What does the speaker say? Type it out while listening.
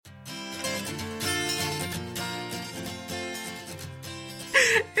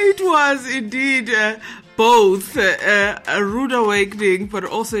It was indeed both a rude awakening, but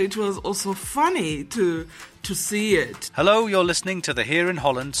also it was also funny to see it. Hello, you're listening to the Here in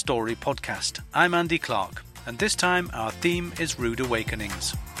Holland Story Podcast. I'm Andy Clark, and this time our theme is Rude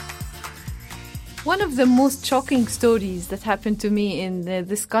Awakenings. One of the most shocking stories that happened to me in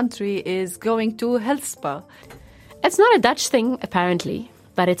this country is going to a health spa. It's not a Dutch thing, apparently,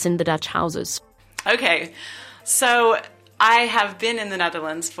 but it's in the Dutch houses. Okay, so I have been in the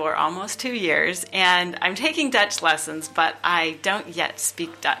Netherlands for almost 2 years, and I'm taking Dutch lessons, but I don't yet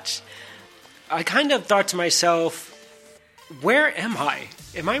speak Dutch. I kind of thought to myself, where am I?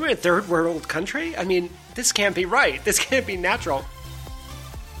 Am I in a third world country? I mean, this can't be right. This can't be natural.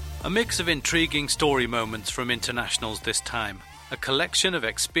 A mix of intriguing story moments from internationals this time. A collection of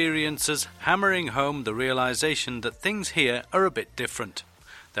experiences hammering home the realization that things here are a bit different.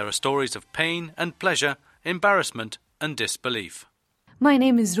 There are stories of pain and pleasure, embarrassment and disbelief. My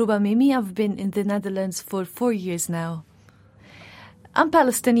name is Ruba Mimi. I've been in the Netherlands for 4 years now. I'm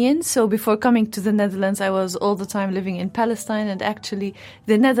Palestinian, so before coming to the Netherlands, I was all the time living in Palestine, and actually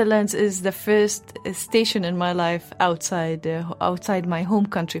the Netherlands is the first station in my life outside my home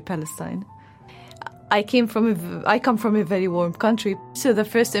country, Palestine. I come from a very warm country, so the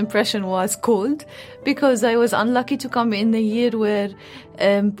first impression was cold, because I was unlucky to come in a year where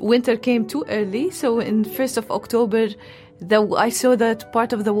winter came too early. So in 1st of October, I saw that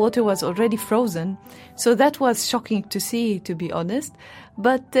part of the water was already frozen. So that was shocking to see, to be honest.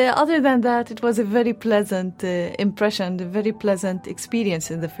 But other than that, it was a very pleasant impression, a very pleasant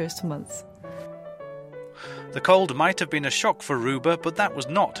experience in the first months. The cold might have been a shock for Ruba, but that was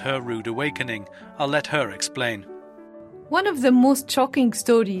not her rude awakening. I'll let her explain. One of the most shocking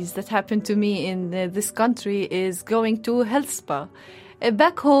stories that happened to me in this country is going to a health spa.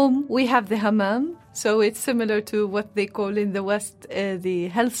 Back home, we have the hammam, so it's similar to what they call in the West the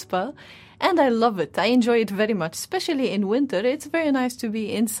health spa. And I love it. I enjoy it very much, especially in winter. It's very nice to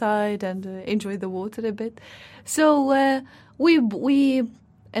be inside and enjoy the water a bit. So we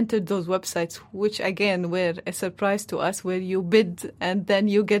entered those websites, which again were a surprise to us, where you bid and then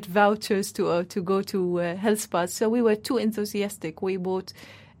you get vouchers to go to health spas. So we were too enthusiastic. We bought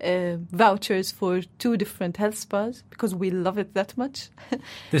vouchers for 2 different health spas because we love it that much.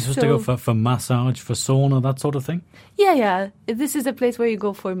 This was to go for massage, for sauna, that sort of thing? Yeah. This is a place where you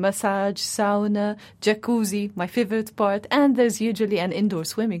go for massage, sauna, jacuzzi, my favorite part, and there's usually an indoor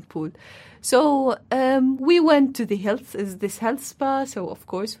swimming pool. So we went to this health spa. So of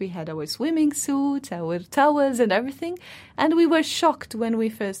course we had our swimming suits, our towels and everything. And we were shocked when we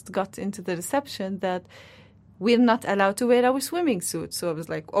first got into the reception that we're not allowed to wear our swimming suits. So I was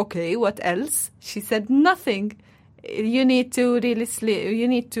like, okay, what else? She said, nothing. You need to really sleep. You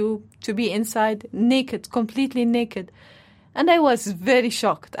need to be inside naked, completely naked. And I was very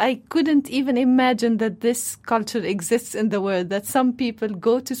shocked. I couldn't even imagine that this culture exists in the world, that some people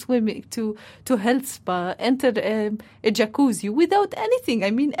go to swimming, to health spa, enter a jacuzzi without anything.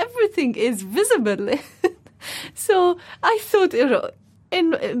 I mean, everything is visible. So I thought,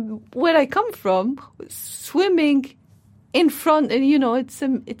 in where I come from, swimming in front, and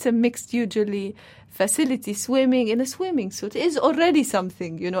it's a mixed usually facility. Swimming in a swimming suit is already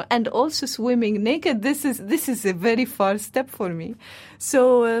something, and also swimming naked. This is a very far step for me.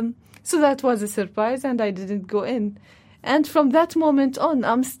 So that was a surprise, and I didn't go in. And from that moment on,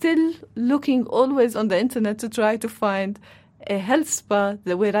 I'm still looking always on the internet to try to find a health spa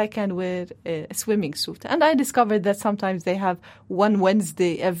where I can wear a swimming suit. And I discovered that sometimes they have one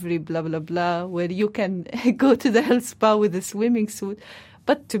Wednesday every blah, blah, blah, where you can go to the health spa with a swimming suit.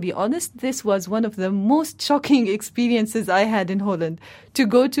 But to be honest, this was one of the most shocking experiences I had in Holland, to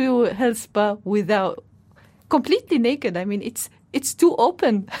go to a health spa without completely naked. I mean, it's too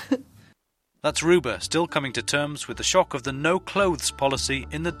open. That's Ruba, still coming to terms with the shock of the no-clothes policy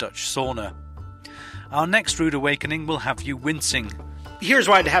in the Dutch sauna. Our next rude awakening will have you wincing. Here's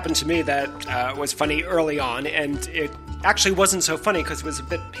why it happened to me that was funny early on, and it actually wasn't so funny because it was a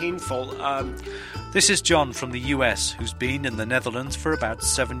bit painful. This is John from the US, who's been in the Netherlands for about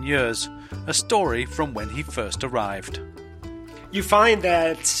 7 years. A story from when he first arrived. You find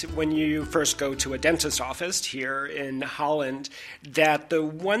that when you first go to a dentist's office here in Holland, that the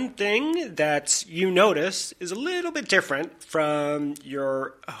one thing that you notice is a little bit different from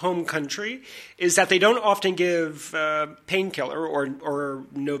your home country is that they don't often give painkiller or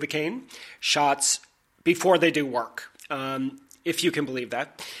Novocaine shots before they do work, if you can believe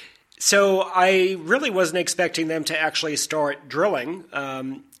that. So I really wasn't expecting them to actually start drilling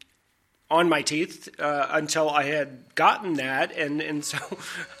on my teeth until I had gotten that, and so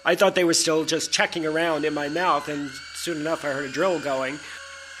I thought they were still just checking around in my mouth, and soon enough I heard a drill going.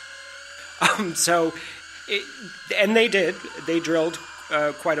 And they did. They drilled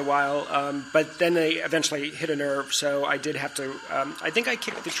quite a while, but then they eventually hit a nerve, so I did have to... I think I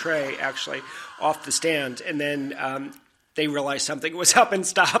kicked the tray, actually, off the stand, and then they realized something was up and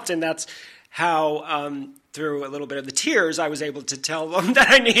stopped, and that's how, through a little bit of the tears, I was able to tell them that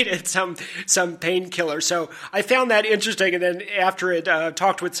I needed some painkiller. So I found that interesting, and then after it,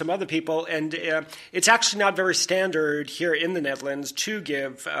 talked with some other people, and it's actually not very standard here in the Netherlands to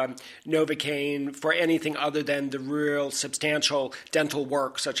give Novocaine for anything other than the real substantial dental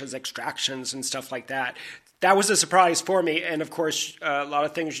work, such as extractions and stuff like that. That was a surprise for me, and of course, a lot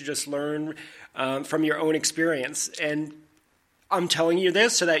of things you just learn from your own experience. And I'm telling you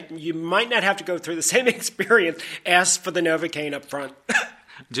this so that you might not have to go through the same experience. Ask for the Novocaine up front.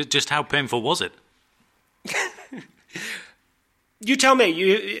 Just how painful was it? You tell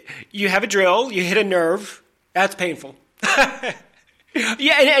me. You have a drill, you hit a nerve. That's painful.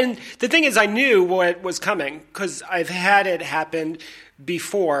 Yeah, and the thing is, I knew what was coming because I've had it happen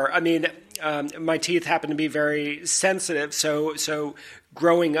before. I mean, my teeth happen to be very sensitive, so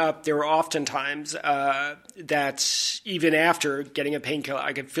growing up, there were often times that even after getting a painkiller,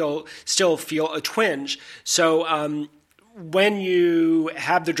 I could still feel a twinge. So when you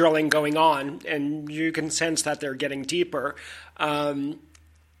have the drilling going on and you can sense that they're getting deeper,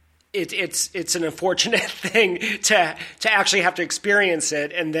 it's an unfortunate thing to actually have to experience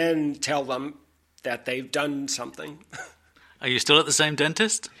it and then tell them that they've done something. Are you still at the same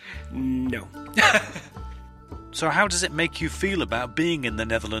dentist? No. So how does it make you feel about being in the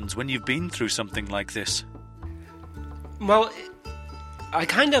Netherlands when you've been through something like this? Well, I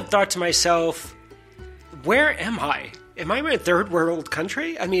kind of thought to myself, where am I? Am I in a third world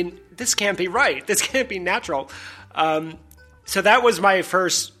country? I mean, this can't be right. This can't be natural. So that was my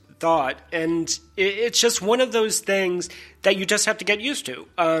first thought. And it's just one of those things that you just have to get used to.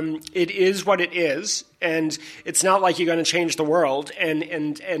 It is what it is. And it's not like you're going to change the world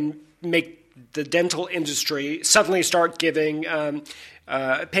and make the dental industry suddenly start giving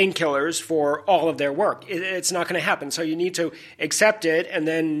painkillers for all of their work. It's not going to happen. So you need to accept it and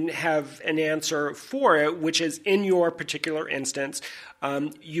then have an answer for it, which is in your particular instance.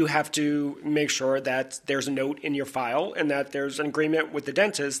 You have to make sure that there's a note in your file and that there's an agreement with the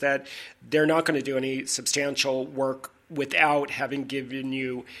dentist that they're not going to do any substantial work without having given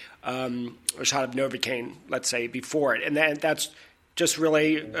you a shot of Novocaine, let's say, before it. And that's just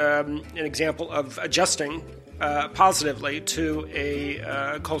really an example of adjusting positively to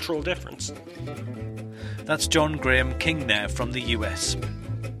a cultural difference. That's John Graham King there from the US.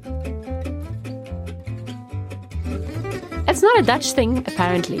 It's not a Dutch thing,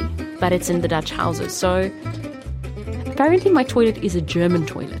 apparently, but it's in the Dutch houses. So apparently my toilet is a German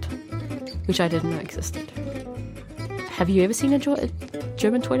toilet, which I didn't know existed. Have you ever seen a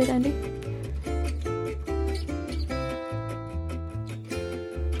German toilet, Andy?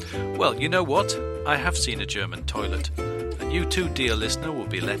 Well, you know what? I have seen a German toilet. And you too, dear listener, will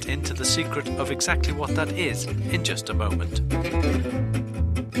be let into the secret of exactly what that is in just a moment.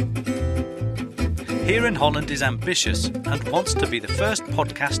 Here in Holland is ambitious and wants to be the first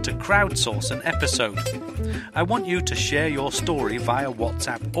podcast to crowdsource an episode. I want you to share your story via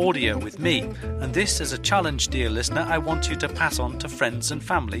WhatsApp audio with me, and this is a challenge, dear listener, I want you to pass on to friends and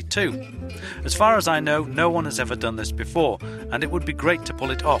family too. As far as I know, no one has ever done this before, and it would be great to pull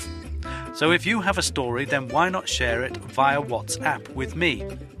it off. So if you have a story, then why not share it via WhatsApp with me?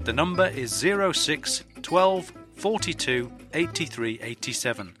 The number is 06 12 42 83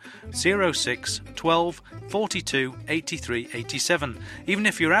 87. 06 12 42 83 87. Even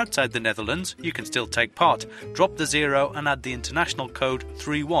if you're outside the Netherlands, you can still take part. Drop the 0 and add the international code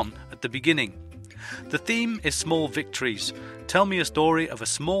 31 at the beginning. The theme is small victories. Tell me a story of a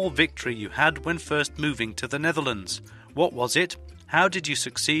small victory you had when first moving to the Netherlands. What was it? How did you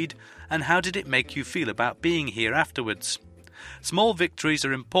succeed? And how did it make you feel about being here afterwards? Small victories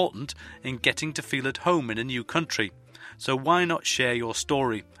are important in getting to feel at home in a new country. So why not share your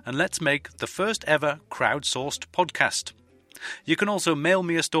story? And let's make the first ever crowdsourced podcast. You can also mail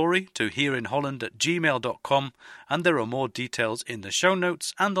me a story to hereinholland@gmail.com, and there are more details in the show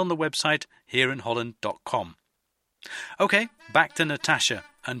notes and on the website hereinholland.com. Okay, back to Natasha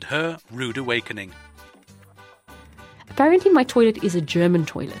and her rude awakening. Apparently my toilet is a German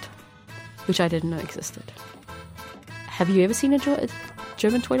toilet, which I didn't know existed. Have you ever seen a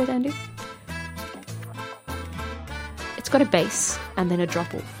German toilet, Andy? It's got a base and then a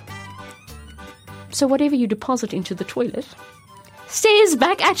drop-off. So whatever you deposit into the toilet stays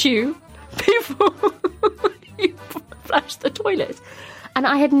back at you before you flush the toilet. And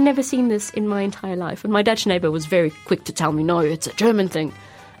I had never seen this in my entire life. And my Dutch neighbour was very quick to tell me, no, it's a German thing.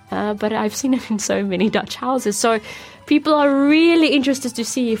 but I've seen it in so many Dutch houses. So people are really interested to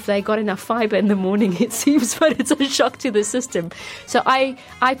see if they got enough fiber in the morning, it seems, but it's a shock to the system. So I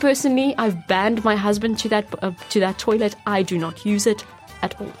personally, I've banned my husband to that toilet. I do not use it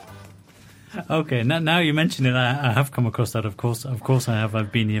at all. Okay, now you mention it, I have come across that, of course I have.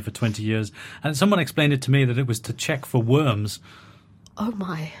 I've been here for 20 years. And someone explained it to me that it was to check for worms. Oh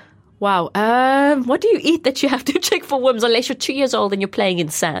my. Wow. What do you eat that you have to check for worms unless you're 2 years old and you're playing in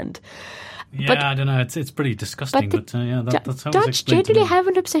sand? Yeah, but, I don't know. It's pretty disgusting, but that's how it was explained Dutch to me. generally have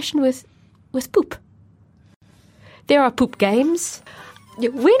an obsession with poop. There are poop games.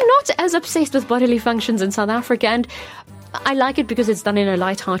 We're not as obsessed with bodily functions in South Africa, and I like it because it's done in a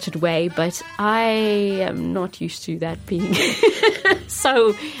light-hearted way, but I am not used to that being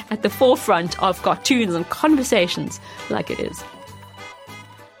so at the forefront of cartoons and conversations like it is.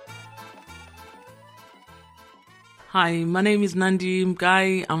 Hi, my name is Nandi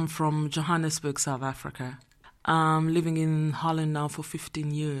Mgai. I'm from Johannesburg, South Africa. I'm living in Holland now for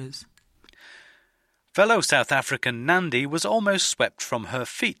 15 years. Fellow South African Nandi was almost swept from her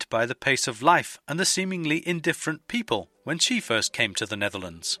feet by the pace of life and the seemingly indifferent people when she first came to the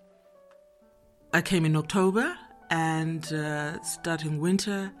Netherlands. I came in October and starting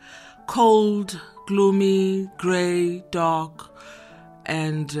winter, cold, gloomy, grey, dark,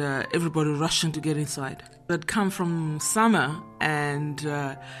 and everybody rushing to get inside. I'd come from summer and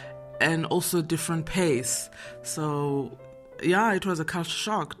also different pace. So yeah, it was a culture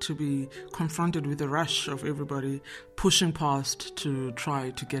shock to be confronted with the rush of everybody pushing past to try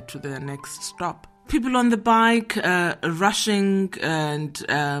to get to their next stop. People on the bike rushing, and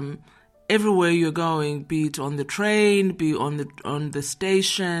everywhere you're going, be it on the train, be on the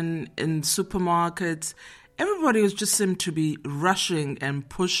station, in supermarkets, everybody was just seemed to be rushing and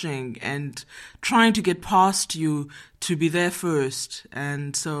pushing and trying to get past you to be there first,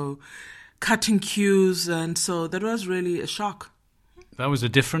 and so cutting queues, and so that was really a shock. That was a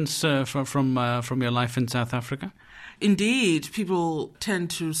difference from your life in South Africa? Indeed, people tend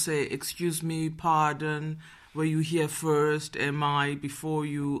to say, excuse me, pardon, were you here first, am I before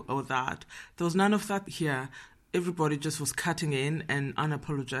you, or that. There was none of that here. Everybody just was cutting in and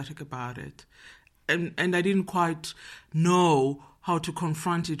unapologetic about it. And I didn't quite know how to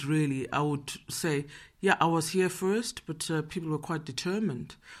confront it, really. I would say, yeah, I was here first, but people were quite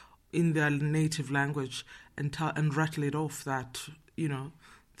determined in their native language and rattle it off that,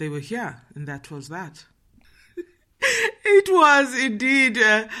 they were here, and that was that. It was indeed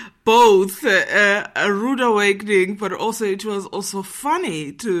both a rude awakening, but also it was also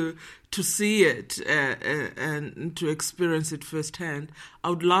funny to see it and to experience it firsthand.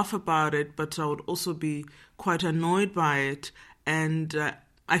 I would laugh about it, but I would also be quite annoyed by it. And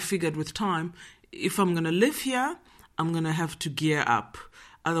I figured with time, if I'm going to live here, I'm going to have to gear up.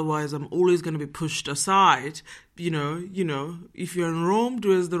 Otherwise, I'm always going to be pushed aside. If you're in Rome,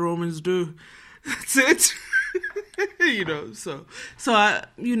 do as the Romans do. That's it. You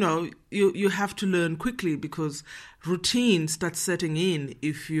have to learn quickly because routine starts setting in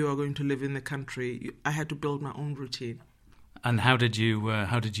if you are going to live in the country. I had to build my own routine. And how did you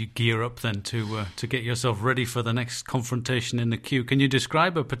gear up then to get yourself ready for the next confrontation in the queue? Can you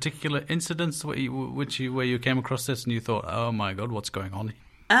describe a particular incident where you came across this and you thought, oh my God, what's going on?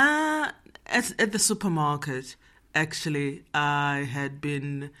 At the supermarket, actually, I had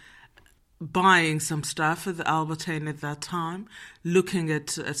been buying some stuff at the Albertine at that time, looking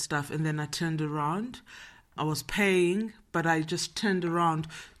at stuff, and then I turned around. I was paying, but I just turned around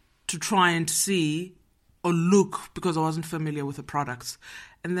to try and see or look because I wasn't familiar with the products.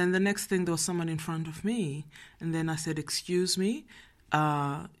 And then the next thing, there was someone in front of me, and then I said, excuse me,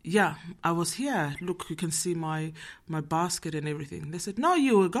 I was here. Look, you can see my basket and everything. They said, no,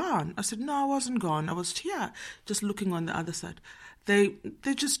 you were gone. I said, no, I wasn't gone. I was here, just looking on the other side. They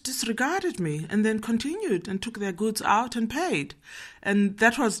just disregarded me and then continued and took their goods out and paid. And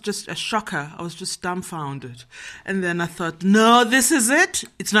that was just a shocker. I was just dumbfounded. And then I thought, no, this is it.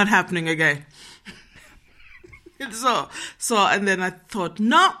 It's not happening again. And then I thought,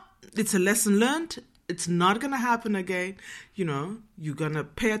 no, it's a lesson learned. It's not going to happen again. You're going to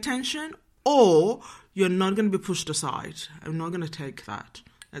pay attention or you're not going to be pushed aside. I'm not going to take that.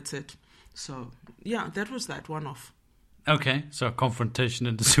 That's it. So, yeah, that was that one-off. Okay, so a confrontation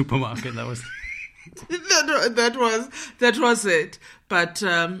in the supermarket, that was... that was it. But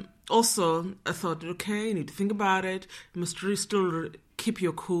also, I thought, okay, you need to think about it. You must still keep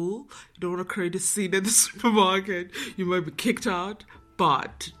your cool. You don't want to create a scene at the supermarket. You might be kicked out,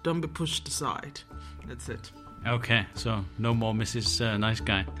 but don't be pushed aside. That's it. Okay, so no more Mrs. Nice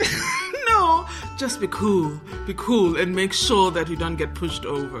Guy. no. Just be cool. Be cool and make sure that you don't get pushed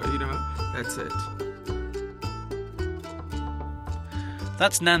over, That's it.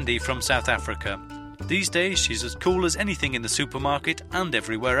 That's Nandi from South Africa. These days she's as cool as anything in the supermarket and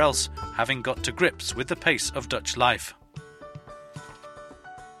everywhere else, having got to grips with the pace of Dutch life.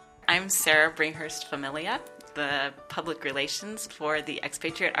 I'm Sarah Bringhurst Familia, the public relations for the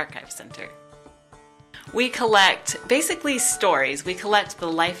Expatriate Archive Center. We collect basically stories. We collect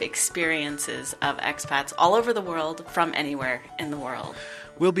the life experiences of expats all over the world from anywhere in the world.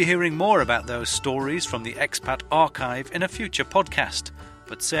 We'll be hearing more about those stories from the Expat Archive in a future podcast,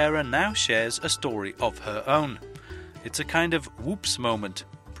 but Sarah now shares a story of her own. It's a kind of whoops moment.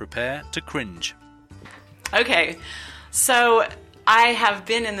 Prepare to cringe. Okay, so I have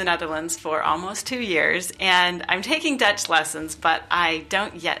been in the Netherlands for almost 2 years, and I'm taking Dutch lessons, but I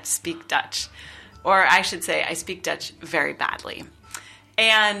don't yet speak Dutch. Or I should say, I speak Dutch very badly.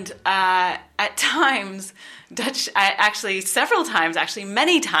 And at times,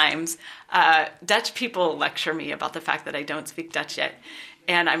 many times, Dutch people lecture me about the fact that I don't speak Dutch yet.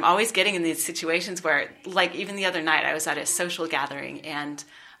 And I'm always getting in these situations where, like even the other night, I was at a social gathering and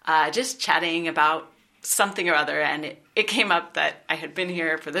just chatting about something or other, and it came up that I had been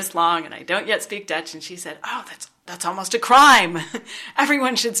here for this long and I don't yet speak Dutch. And she said, "Oh, that's almost a crime.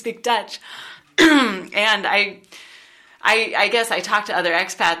 Everyone should speak Dutch." And I guess I talk to other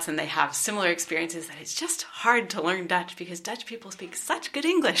expats and they have similar experiences, that it's just hard to learn Dutch because Dutch people speak such good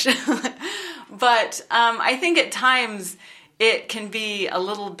English. But I think at times it can be a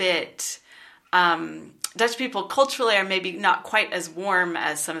little bit, Dutch people culturally are maybe not quite as warm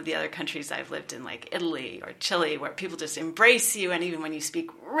as some of the other countries I've lived in, like Italy or Chile, where people just embrace you. And even when you speak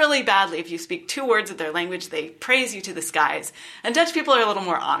really badly, if you speak 2 words of their language, they praise you to the skies. And Dutch people are a little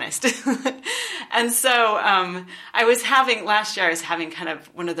more honest. And so last year I was having kind of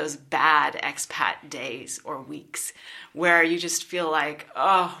one of those bad expat days or weeks where you just feel like,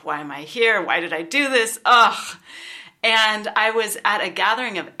 oh, why am I here? Why did I do this? Ugh. And I was at a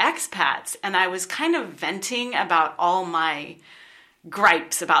gathering of expats, and I was kind of venting about all my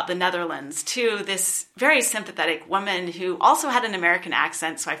gripes about the Netherlands to this very sympathetic woman who also had an American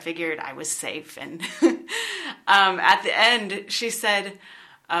accent, so I figured I was safe. And at the end, she said,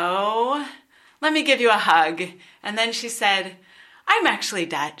 "Oh, let me give you a hug." And then she said, "I'm actually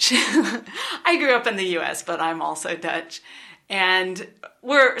Dutch. I grew up in the U.S., but I'm also Dutch. And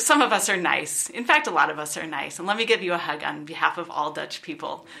some of us are nice. In fact, a lot of us are nice. And let me give you a hug on behalf of all Dutch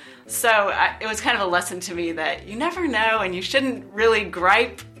people." So it was kind of a lesson to me that you never know, and you shouldn't really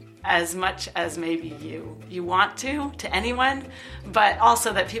gripe as much as maybe you want to anyone, but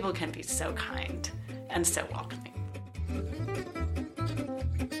also that people can be so kind and so welcoming.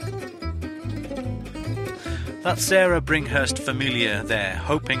 That's Sarah Bringhurst Familia there,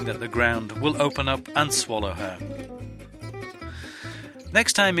 hoping that the ground will open up and swallow her.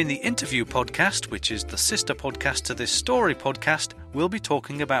 Next time in the interview podcast, which is the sister podcast to this story podcast, we'll be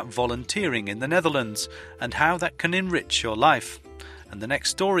talking about volunteering in the Netherlands and how that can enrich your life. And the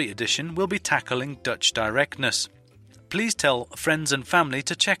next story edition will be tackling Dutch directness. Please tell friends and family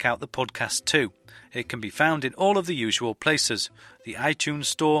to check out the podcast too. It can be found in all of the usual places, the iTunes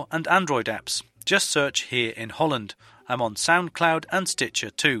Store and Android apps. Just search Here in Holland. I'm on SoundCloud and Stitcher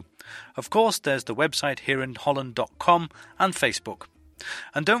too. Of course, there's the website hereinholland.com and Facebook.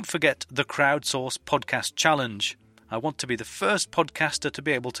 And don't forget the Crowdsource Podcast Challenge. I want to be the first podcaster to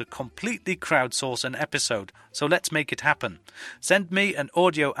be able to completely crowdsource an episode, so let's make it happen. Send me an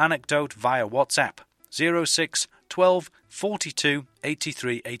audio anecdote via WhatsApp 06 12 42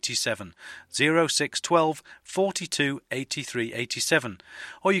 83 87 06 12 42 83 87,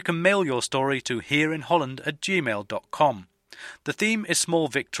 or you can mail your story to hereinholland@gmail.com. The theme is small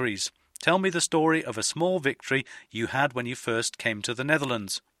victories. Tell me the story of a small victory you had when you first came to the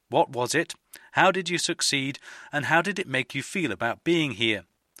Netherlands. What was it? How did you succeed? And how did it make you feel about being here?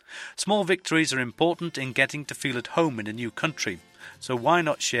 Small victories are important in getting to feel at home in a new country. So why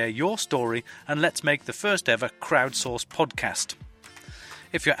not share your story and let's make the first ever crowdsourced podcast.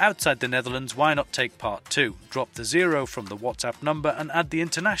 If you're outside the Netherlands, why not take part too? Drop the 0 from the WhatsApp number and add the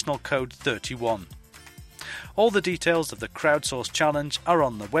international code 31. All the details of the Crowdsource Challenge are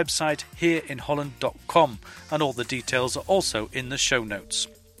on the website hereinholland.com, and all the details are also in the show notes.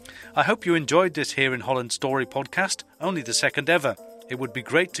 I hope you enjoyed this Here in Holland story podcast, only the second ever. It would be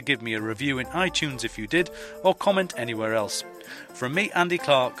great to give me a review in iTunes if you did, or comment anywhere else. From me, Andy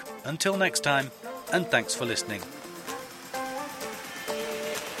Clark, until next time, and thanks for listening.